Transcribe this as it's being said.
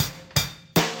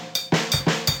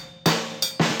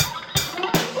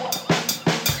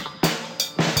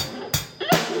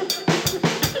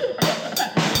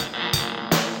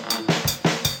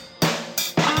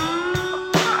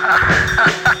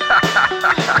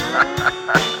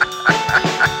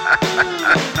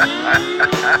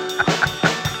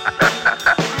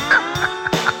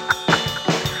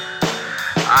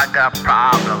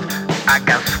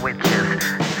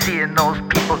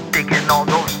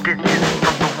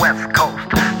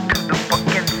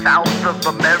hills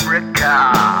of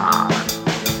America.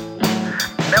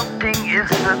 Melting is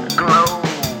the globe.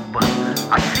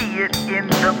 I see it in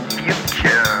the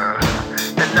future.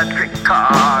 Electric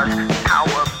cars,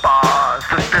 power bars.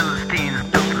 The Philistines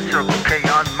built a Circle K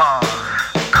on Mars.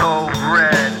 Cold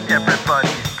red,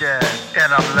 everybody's dead.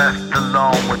 And I'm left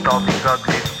alone with all these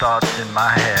ugly thoughts in my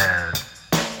head.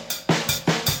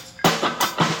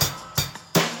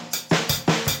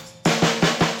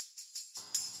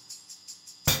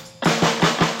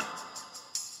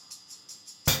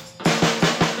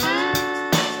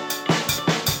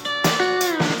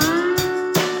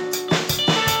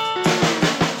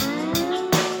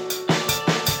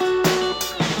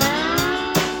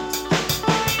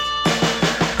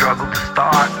 Struggle to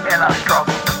start and I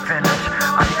struggle to finish.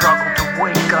 I struggle to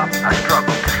wake up, I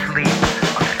struggle to sleep.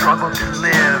 I struggle to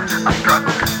live, I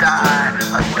struggle to die.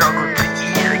 I struggle to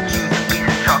eat a huge piece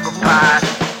of chocolate pie.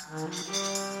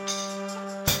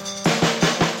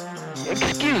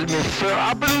 Excuse me, sir,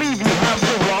 I believe you have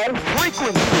the wrong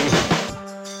frequency.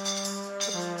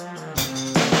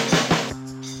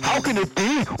 How can it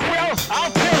be? Well,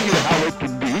 I'll tell you how it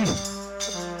can be.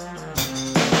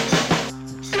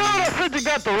 God, I said you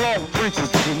got the wrong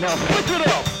frequency. Now switch it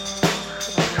up.